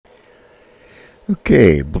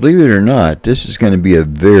Okay, believe it or not, this is going to be a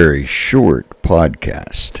very short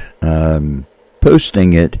podcast.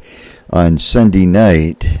 Posting it on Sunday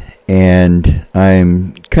night, and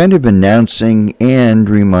I'm kind of announcing and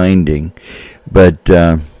reminding, but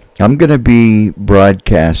I'm going to be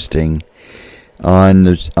broadcasting on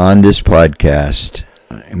this podcast.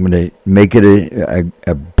 I'm going to make it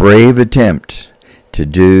a brave attempt to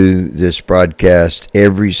do this broadcast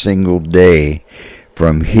every single day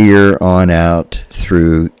from here on out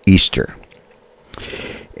through Easter.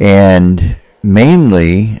 And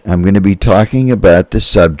mainly, I'm going to be talking about the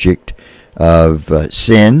subject of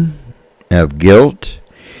sin, of guilt,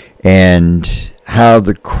 and how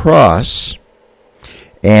the cross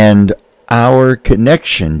and our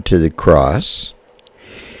connection to the cross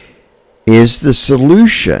is the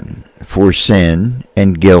solution for sin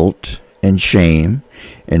and guilt and shame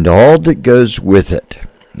and all that goes with it.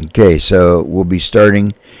 Okay, so we'll be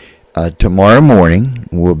starting tomorrow morning.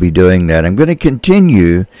 We'll be doing that. I'm going to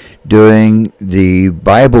continue doing the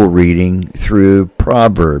Bible reading through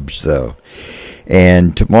Proverbs, though.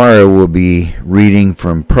 And tomorrow we'll be reading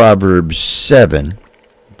from Proverbs 7.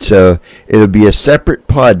 So it'll be a separate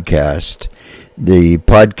podcast. The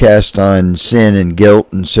podcast on sin and guilt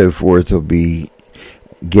and so forth will be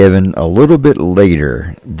given a little bit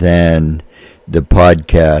later than the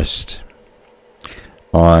podcast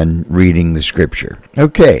on reading the scripture.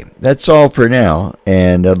 Okay, that's all for now,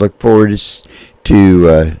 and I look forward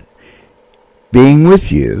to being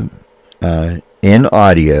with you in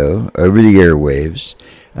audio over the airwaves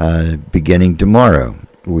beginning tomorrow,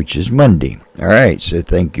 which is Monday. All right, so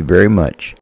thank you very much.